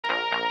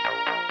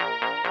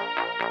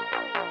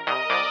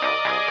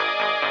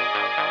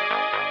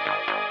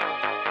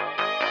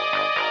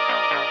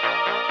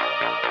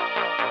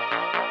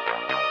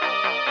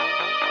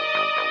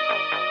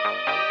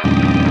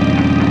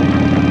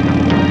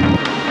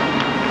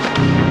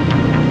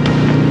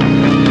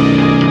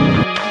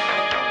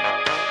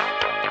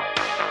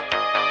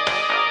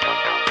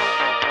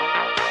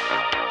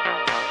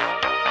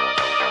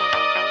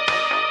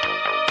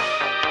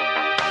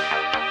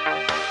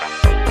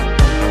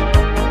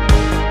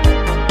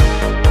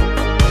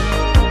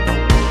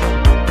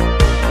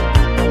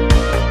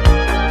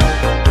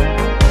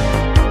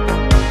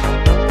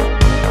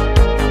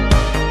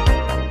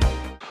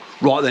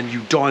then,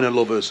 you Dyna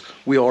lovers,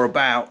 we are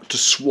about to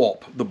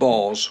swap the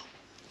bars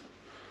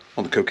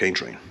on the cocaine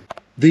train.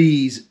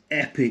 These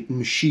epic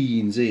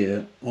machines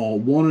here are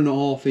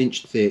 1.5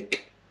 inch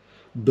thick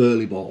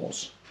Burleigh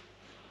Bars,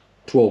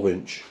 12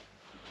 inch,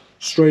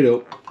 straight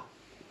up.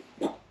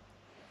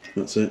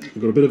 That's it.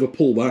 We've got a bit of a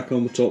pullback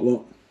on the top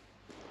lot,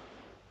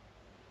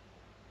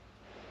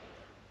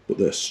 but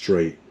they're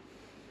straight.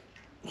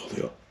 Oh,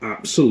 they are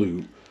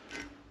absolute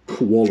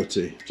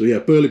quality. So yeah,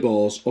 Burleigh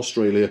Bars,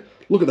 Australia.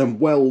 Look at them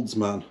welds,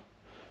 man.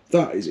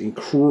 That is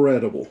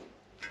incredible.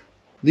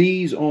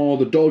 These are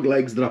the dog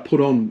legs that I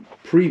put on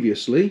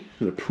previously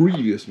in a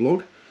previous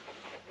vlog.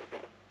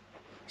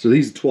 So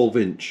these are 12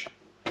 inch,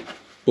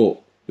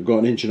 but they've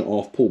got 1.5 inch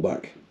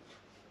pullback.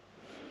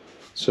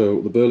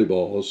 So the Burleigh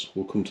Bars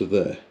will come to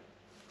there,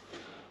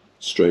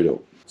 straight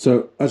up.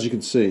 So as you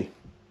can see,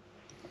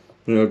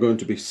 they are going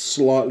to be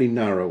slightly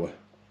narrower,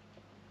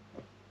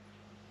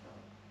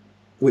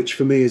 which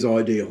for me is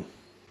ideal.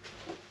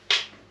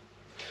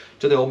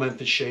 Do the old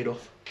Memphis shade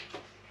off.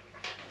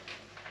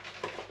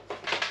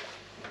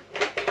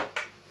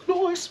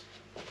 Nice.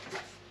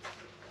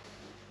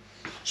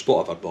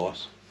 Spot I've had,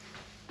 boss.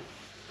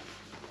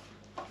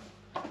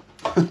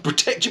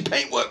 Protect your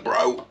paintwork,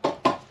 bro.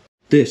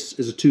 This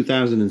is a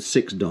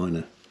 2006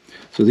 Dyna.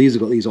 So these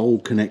have got these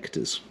old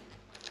connectors.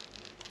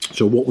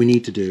 So what we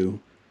need to do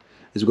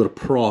is we've got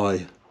to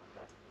pry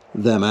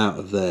them out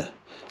of there.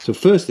 So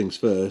first things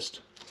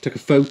first, take a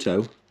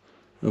photo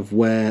of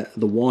where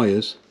the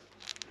wires,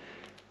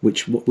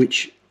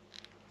 which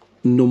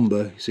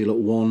number, you see, look,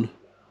 1,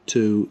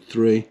 2,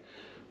 3,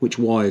 which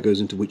wire goes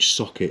into which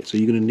socket. So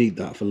you're going to need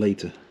that for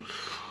later.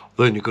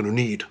 Then you're going to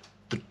need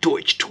the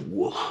Deutsch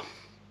tool.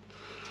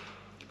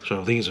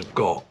 So these have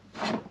got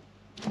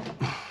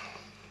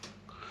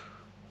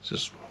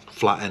this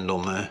flat end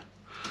on there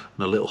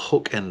and a little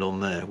hook end on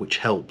there, which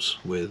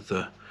helps with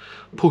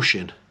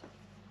pushing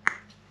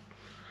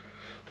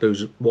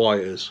those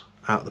wires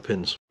out the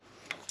pins.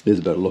 Here's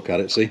a better look at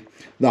it. See,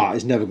 that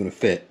is never going to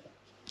fit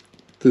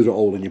through the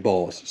hole in your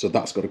bars, so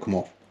that's got to come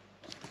off.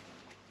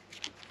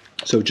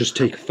 So just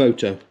take a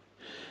photo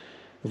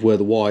of where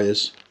the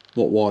wires,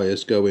 what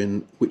wires go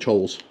in which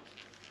holes.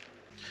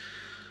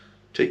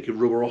 Take your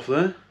rubber off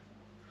there,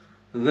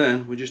 and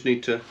then we just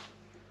need to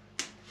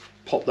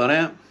pop that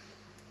out,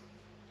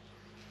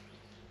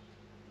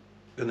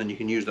 and then you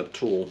can use that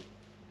tool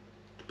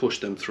to push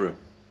them through.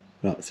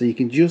 Right, so you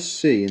can just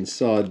see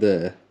inside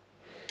there,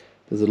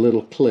 there's a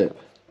little clip.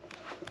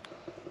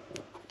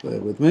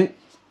 Bear with me.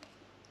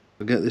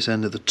 I'll get this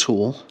end of the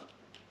tool,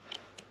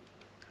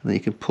 and then you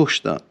can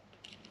push that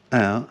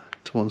out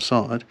to one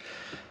side,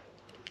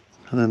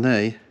 and then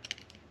they,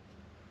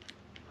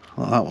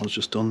 like that one's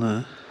just done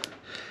there,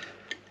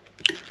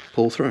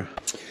 pull through.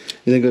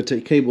 You're then going to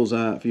take cables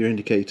out for your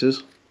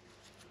indicators,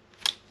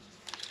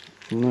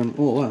 and then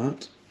all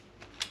that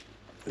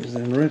is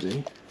then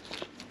ready.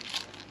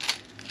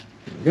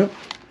 There we go.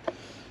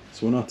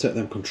 So when I take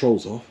them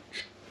controls off,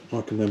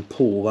 I can then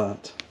pull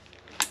that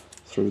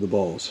through the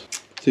bars.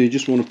 So you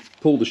just want to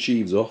pull the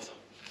sheaves off.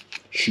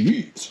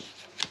 Sheaves!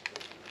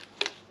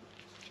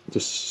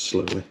 Just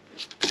slowly.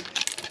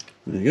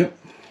 There you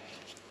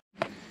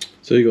go.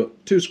 So you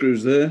got 2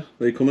 screws there,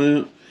 they come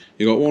out.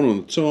 You got one on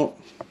the top,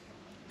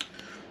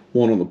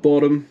 one on the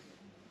bottom,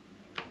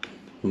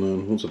 and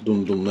then once I've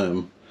done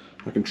them,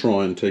 I can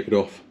try and take it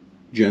off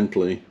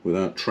gently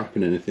without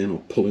trapping anything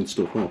or pulling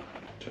stuff off.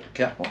 Take the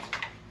cap off.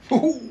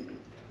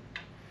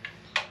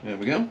 There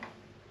we go.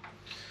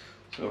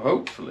 So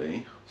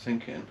hopefully,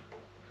 thinking,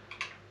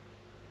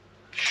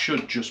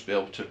 should just be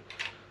able to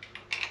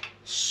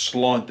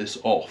slide this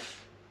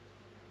off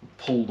and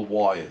pull the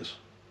wires.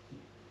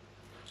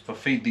 If I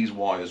feed these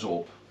wires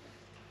up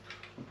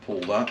and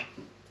pull that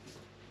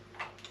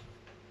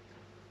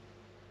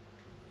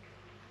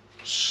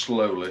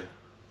slowly,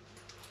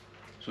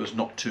 so as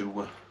not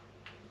to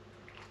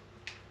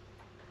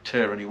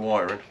tear any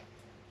wiring.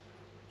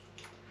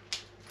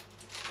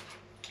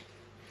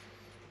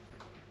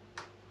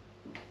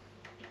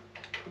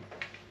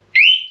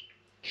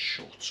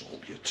 Shut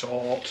up, you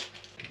tart.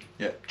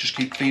 Yeah, just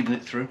keep feeding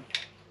it through.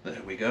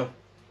 There we go.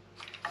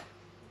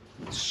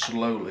 And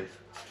slowly.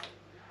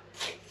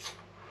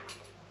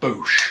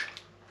 Boosh.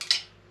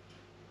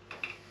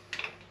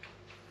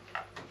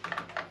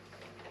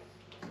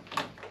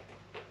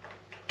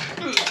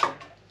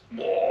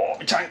 Oh,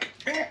 my tank.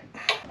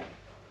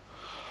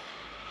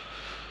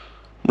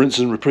 Rinse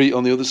and repeat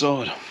on the other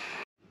side.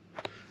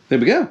 There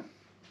we go.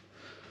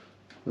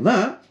 And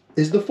that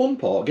is the fun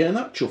part, getting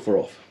that chuffer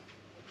off.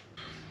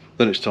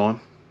 Then it's time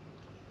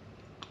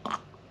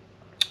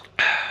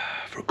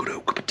for a good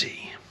old cup of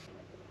tea.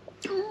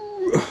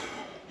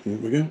 Here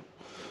we go.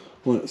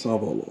 Let's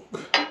have a look.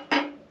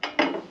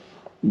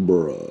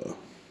 Bruh.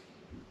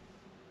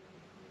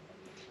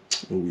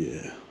 Oh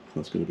yeah,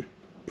 that's going to be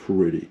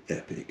pretty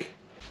epic.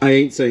 I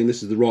ain't saying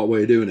this is the right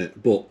way of doing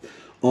it, but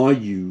I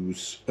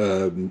use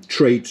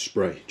trade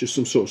spray, just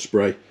some sort of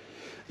spray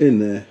in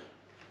there,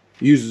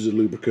 uses a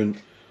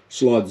lubricant,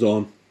 slides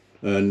on,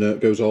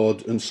 and goes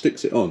hard and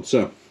sticks it on.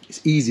 So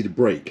it's easy to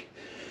break.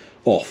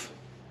 off.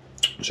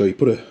 So you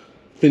put a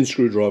thin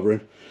screwdriver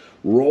in,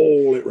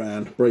 roll it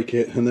round, break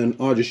it, and then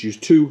I just use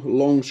 2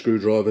 long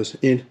screwdrivers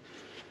in,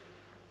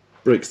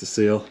 breaks the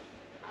seal,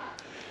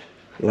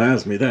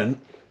 allows me then,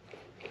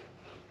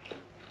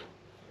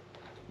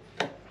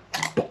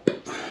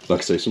 like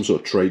I say, some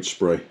sort of trade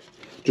spray,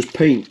 just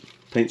paint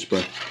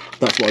spray.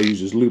 That's what I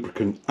use as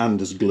lubricant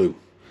and as glue.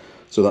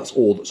 So that's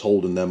all that's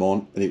holding them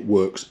on, and it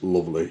works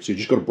lovely. So you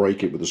just got to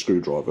break it with a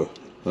screwdriver,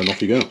 and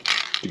off you go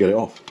to get it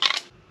off.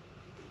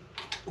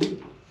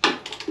 Ooh.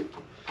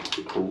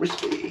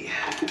 Crispy.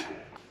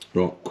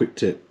 Right, quick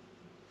tip.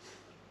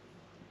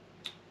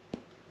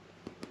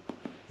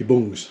 Your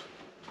bungs.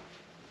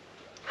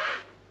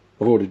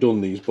 I've already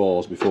done these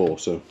bars before,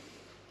 so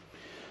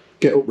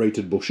get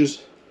uprated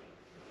bushes.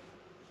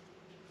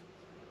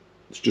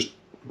 It's just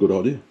a good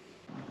idea.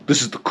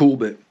 This is the cool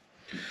bit.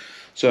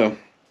 So,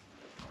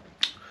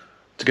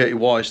 to get your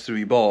wires through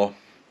your bar,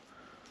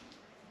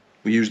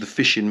 we use the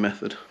fishing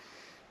method.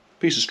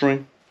 Piece of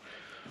string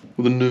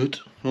with a nut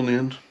on the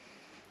end.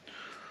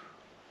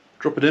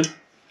 Drop it in.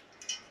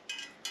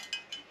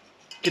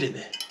 Get in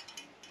there.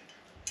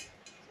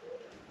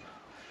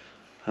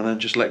 And then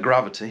just let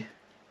gravity.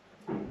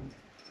 You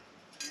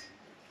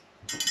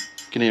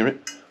can hear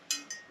it.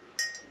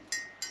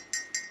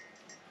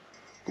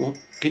 Go on,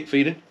 keep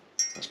feeding.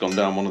 That's gone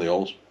down one of the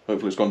holes.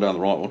 Hopefully it's gone down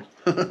the right one.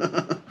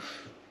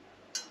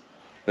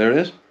 There it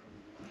is.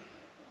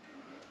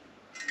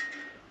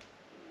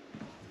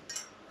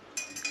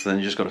 Then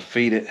you just got to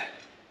feed it.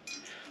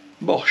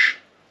 Bosh.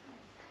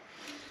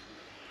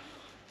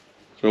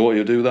 So what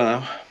you'll do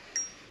now,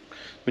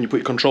 when you put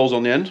your controls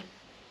on the end,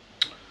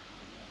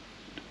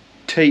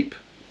 tape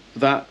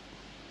that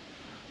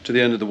to the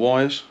end of the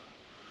wires,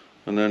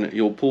 and then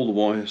you'll pull the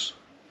wires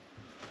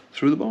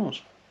through the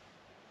bars.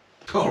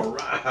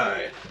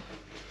 Alright.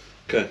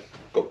 Okay,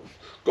 got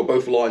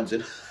both lines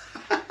in.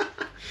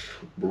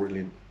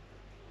 Brilliant.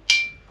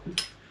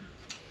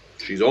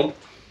 She's on.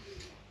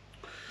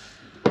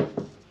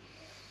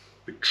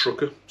 Big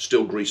trucker,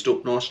 still greased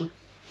up nicely.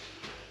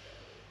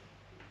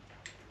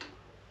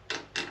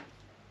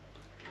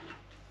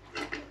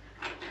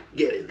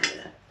 Get in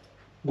there.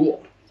 Go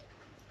on.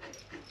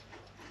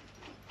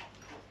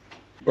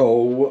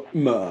 Oh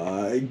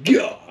my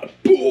god.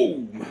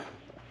 Boom.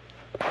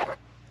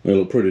 They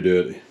look pretty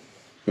dirty.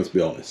 Let's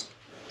be honest.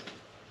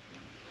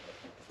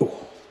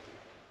 Oh.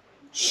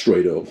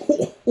 Straight up.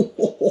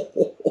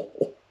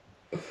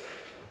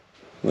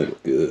 They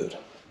look good.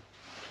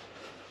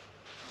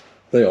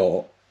 They are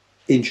 1.5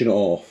 inches.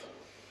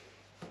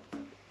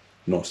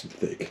 Nice and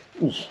thick.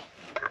 Oof. So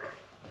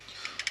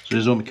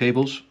there's all my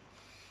cables.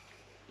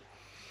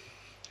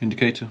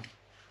 Indicator.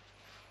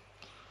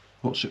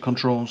 What's it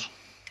controls?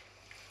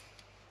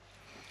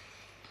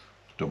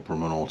 Don't put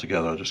them all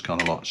together, I just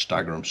kind of like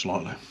stagger them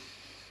slightly.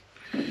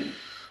 And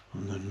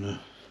then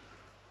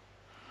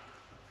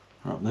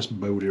wrap this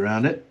body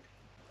around it.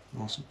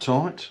 Nice and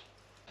tight.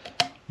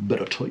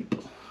 Bit of tape.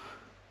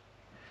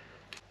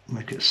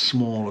 Make it as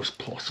small as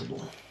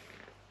possible.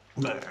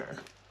 There.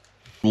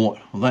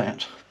 Right,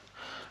 that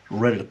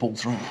ready to pull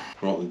through.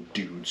 Right then,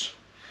 dudes,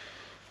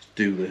 let's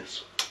do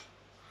this.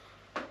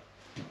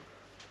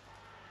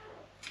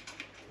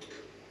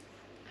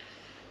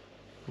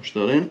 Push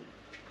that in.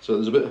 So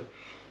there's a bit of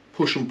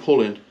push and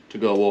pulling to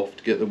go off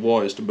to get the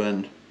wires to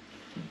bend.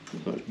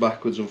 So it's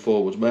backwards and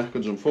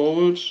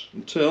forwards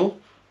until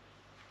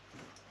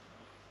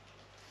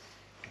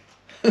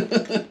well,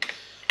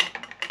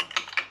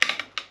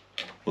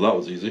 that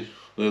was easy.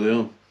 There they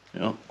are.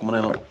 Yeah, come on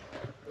in.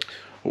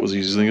 What was the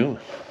easiest thing ever?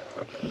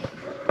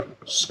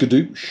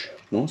 Skadoosh.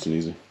 Nice and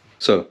easy.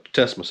 So, to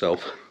test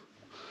myself,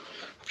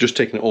 I've just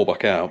taken it all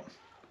back out,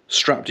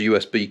 strapped a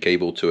USB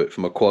cable to it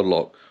from a quad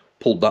lock,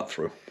 pulled that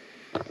through.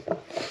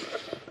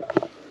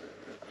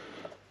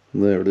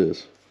 And there it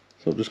is.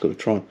 So I've just got to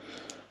try and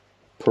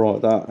pry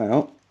that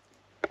out,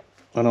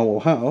 and I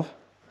will have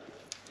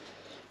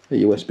a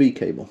USB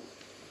cable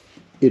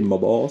in my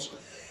bars.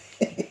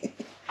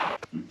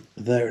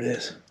 There it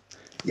is.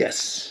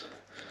 Yes.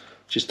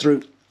 Just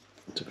through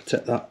to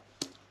protect that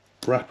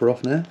wrapper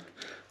off now.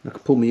 I can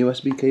pull my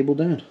USB cable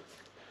down.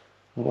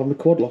 I'll have my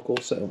quad lock all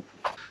set up.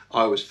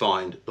 I always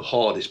find the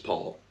hardest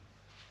part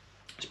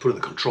is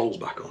putting the controls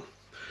back on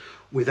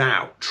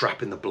without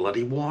trapping the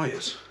bloody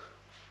wires.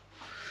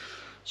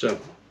 So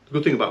the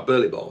good thing about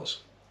Burleigh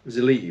bars is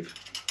they leave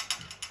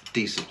a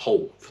decent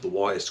hole for the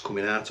wires to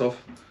coming out of.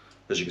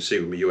 As you can see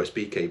with my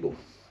USB cable,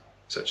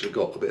 it's actually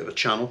got a bit of a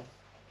channel.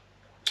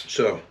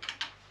 So,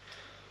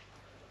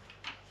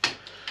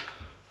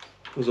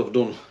 as I've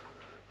done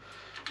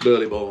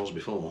Burleigh bars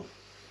before,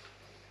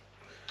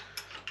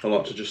 I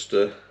like to just,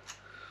 as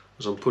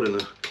I'm putting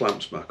the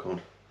clamps back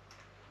on,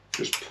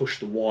 just push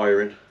the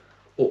wiring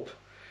up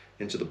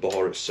into the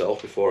bar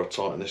itself before I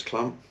tighten this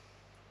clamp.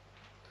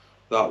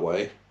 That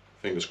way,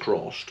 fingers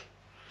crossed,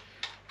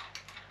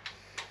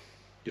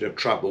 you don't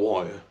trap the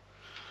wire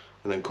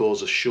and then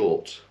cause a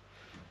short.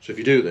 So if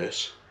you do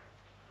this,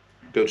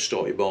 go to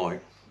start your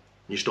bike,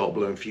 you start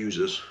blowing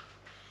fuses,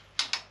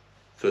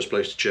 first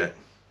place to check,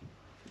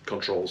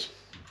 controls.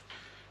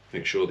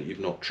 Make sure that you've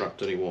not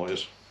trapped any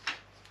wires.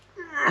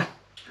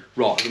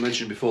 Right, as I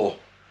mentioned before,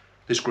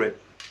 this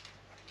grip.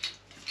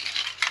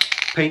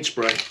 Paint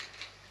spray.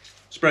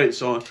 Spray it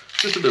side,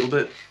 just a little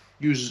bit.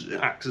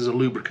 Acts as a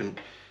lubricant,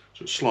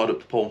 so it slide up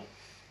the pole.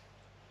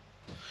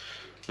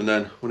 And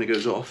then when it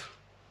goes off,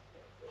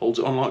 holds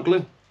it on like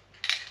glue.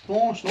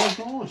 Nice, nice,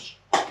 nice.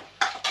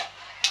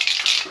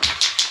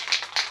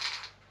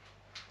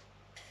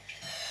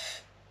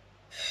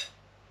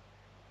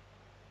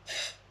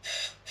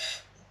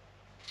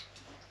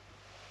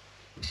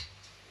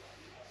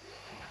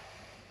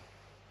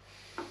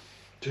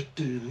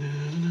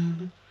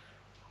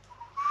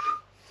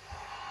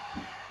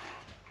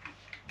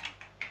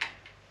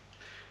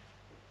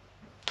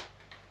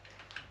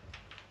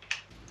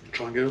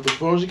 Try and go up as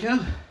far as you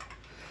can,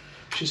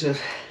 she said.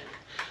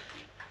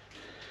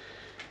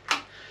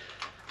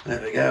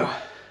 There we go.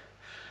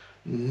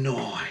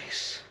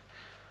 Nice.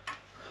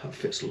 That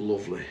fits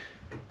lovely.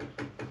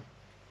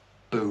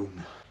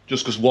 Boom.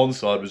 Just because one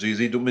side was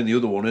easy doesn't mean the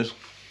other one is.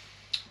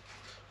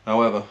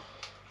 However,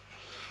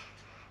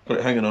 got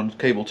it hanging on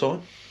cable tie.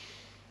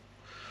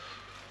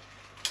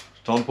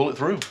 It's time to pull it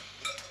through.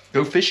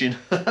 Go fishing.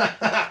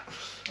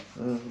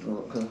 Then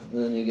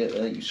you get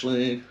that, you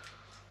slag.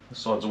 This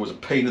side's always a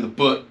pain in the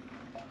butt.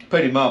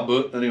 Pain in my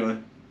butt, anyway.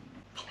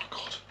 Oh my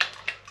god.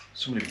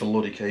 So many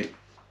bloody cape.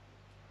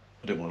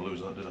 I didn't want to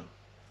lose that, did I?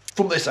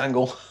 From this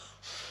angle.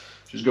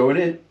 Just going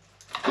in.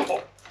 Come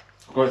on.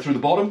 Go through the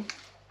bottom.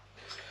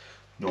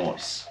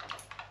 Nice.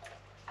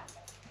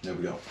 There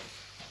we go.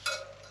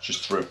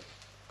 Just through.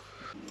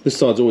 This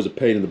side's always a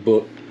pain in the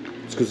butt.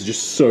 It's because there's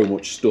just so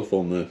much stuff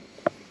on there.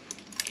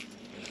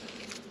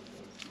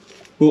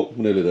 Oh,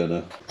 we're nearly there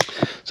now.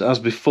 So as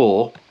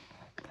before,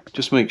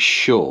 just make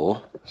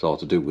sure, it's hard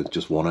to do with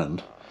just one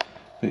end,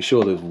 make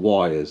sure those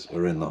wires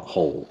are in that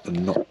hole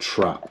and not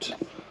trapped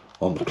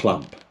on the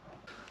clamp.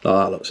 Like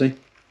that, look, see?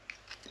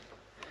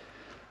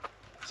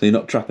 So you're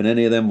not trapping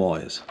any of them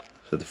wires.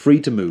 So they're free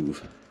to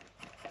move.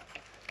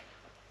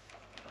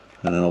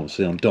 And then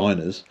obviously on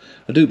Dynas,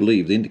 I do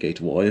believe the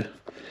indicator wire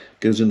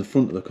goes in the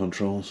front of the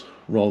controls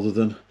rather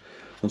than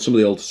on some of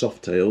the old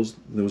soft tails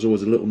there was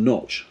always a little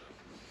notch.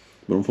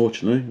 But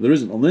unfortunately there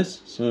isn't on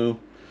this, so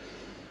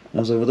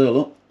as over there,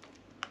 look.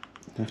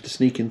 I have to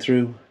sneak in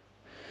through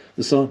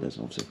the side. There's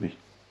obviously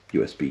my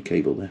USB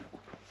cable there.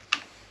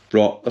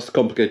 Right, that's the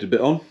complicated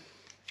bit on.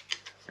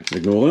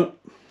 Ignore that.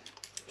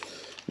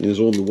 Here's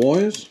all the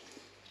wires.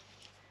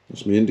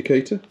 That's my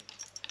indicator.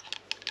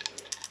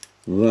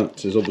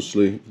 That is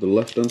obviously the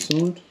left hand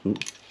side. Oh.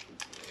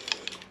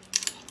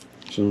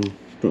 So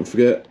don't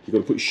forget, you've got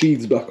to put your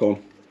sheaths back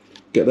on.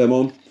 Get them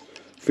on,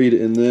 feed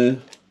it in there,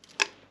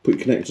 put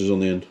your connectors on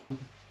the end.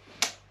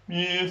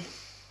 Yeah.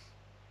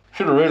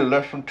 Should have really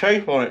left some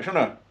tape on it,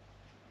 shouldn't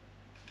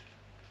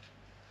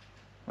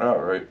I?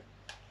 Alright.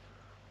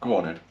 Go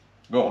on in.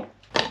 Go on.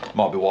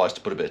 Might be wise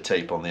to put a bit of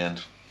tape on the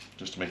end,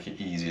 just to make it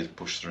easier to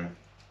push through.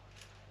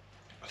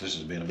 This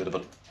has been a bit of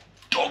a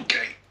donkey.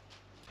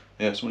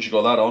 Yeah, so once you've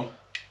got that on,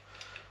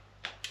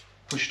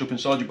 push it up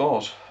inside your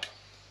bars.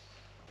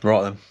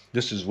 Right then,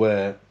 this is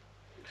where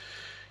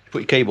you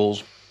put your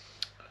cables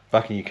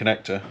back in your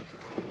connector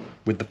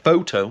with the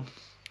photo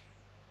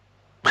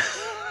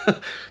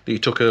that you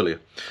took earlier.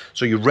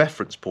 So your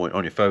reference point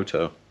on your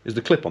photo is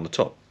the clip on the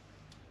top.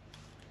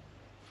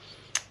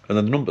 And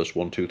then the numbers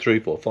 1, 2, 3,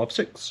 4, 5,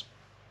 6.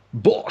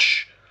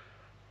 Bosh!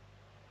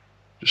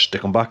 Just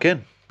stick them back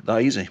in.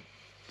 That easy.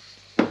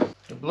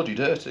 They're bloody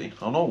dirty,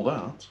 I know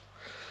that.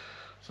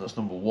 So that's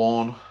number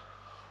 1.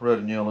 Red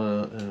and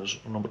yellow is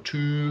number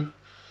 2.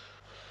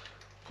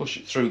 Push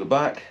it through the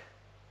back.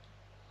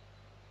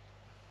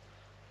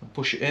 And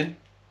push it in.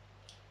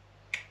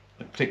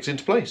 It clicks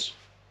into place.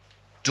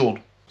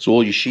 Done. So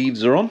all your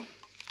sheaths are on.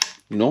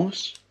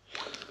 Nice.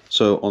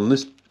 So on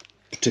this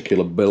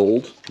particular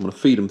build, I'm going to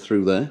feed them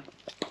through there.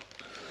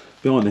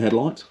 Behind the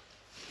headlight.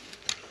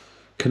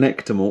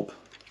 Connect them up.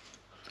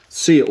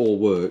 See it all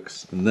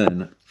works. And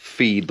then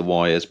feed the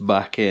wires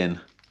back in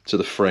to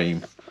the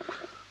frame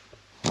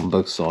on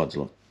both sides.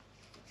 Look.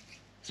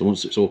 So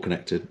once it's all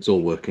connected, it's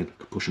all working, I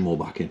can push them all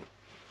back in.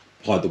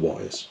 Hide the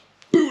wires.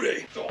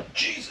 Booty! Oh,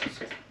 Jesus!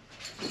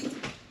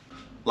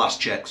 Last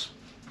checks.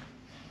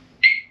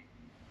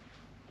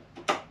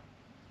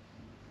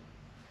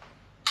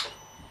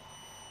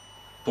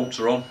 Pumps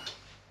are on.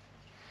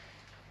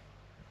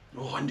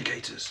 Oh,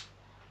 indicators.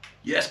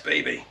 Yes,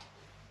 baby!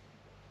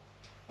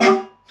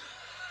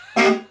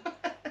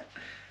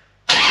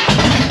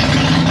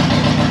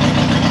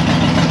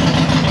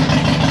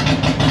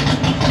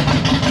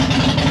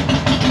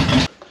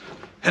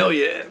 Hell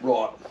yeah,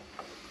 right.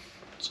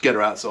 Let's get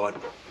her outside.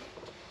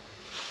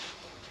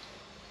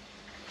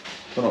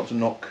 Try not to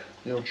knock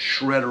the old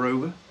shredder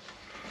over.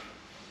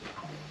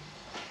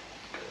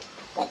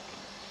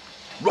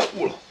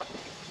 Roll!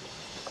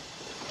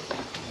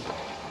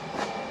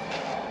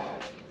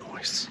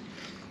 Nice.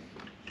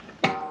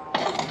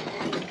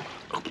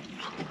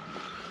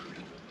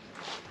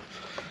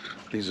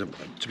 These are,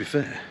 to be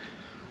fair,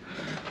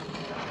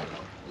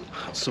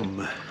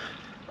 some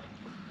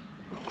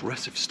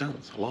aggressive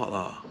stance. I like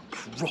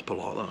that. Proper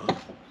like that.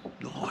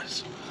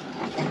 Nice.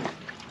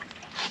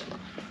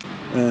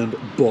 And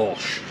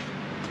bosh.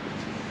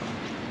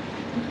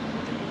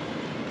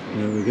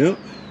 There we go.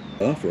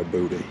 Ah, for a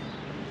booty.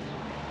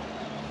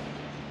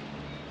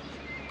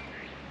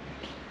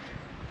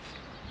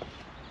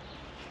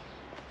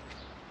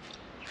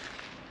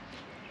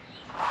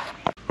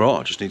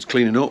 Right, just needs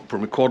cleaning up, put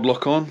my quad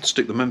lock on,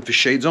 stick the Memphis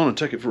shades on and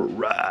take it for a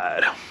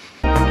ride.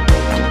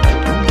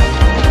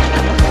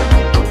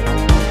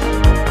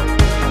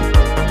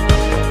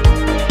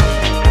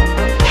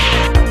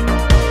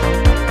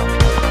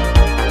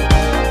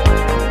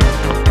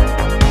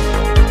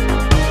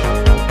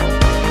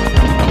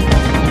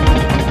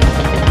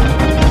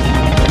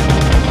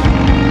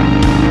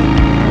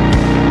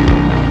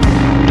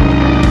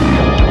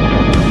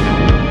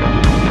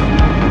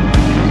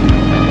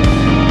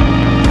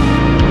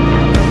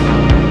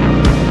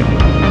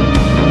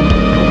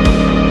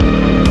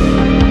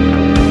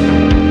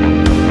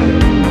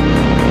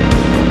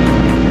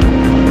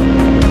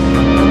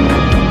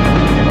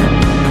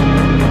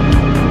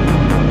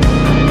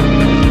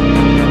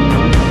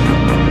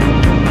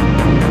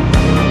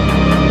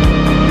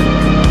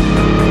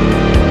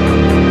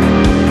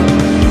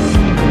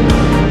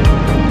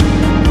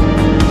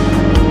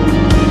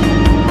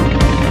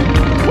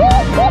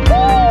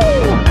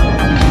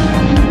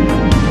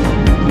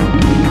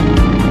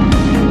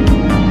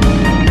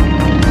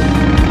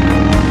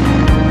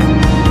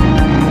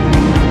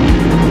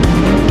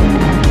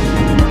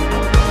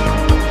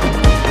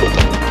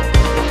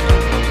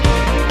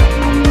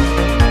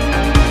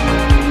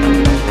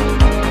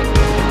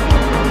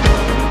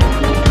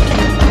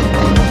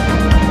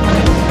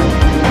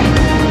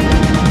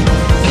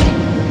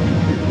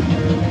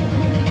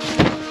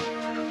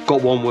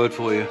 Got one word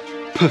for you: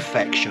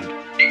 perfection.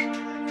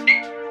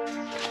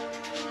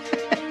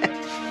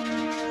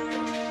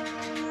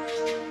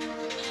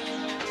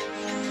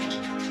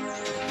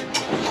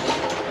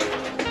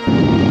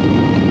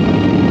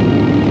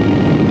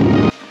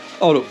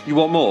 Oh look, you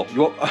want more?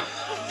 You want?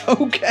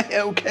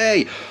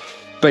 Okay.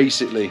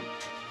 Basically,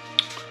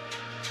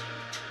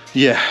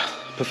 yeah,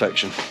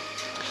 perfection.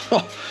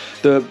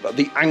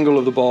 The angle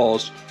of the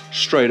bars,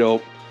 straight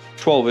up,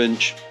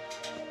 12-inch.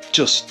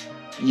 Just,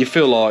 you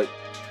feel like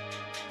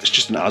it's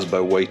just an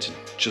Asbo waiting.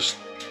 Just,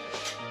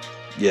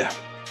 yeah,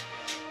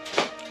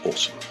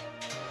 awesome.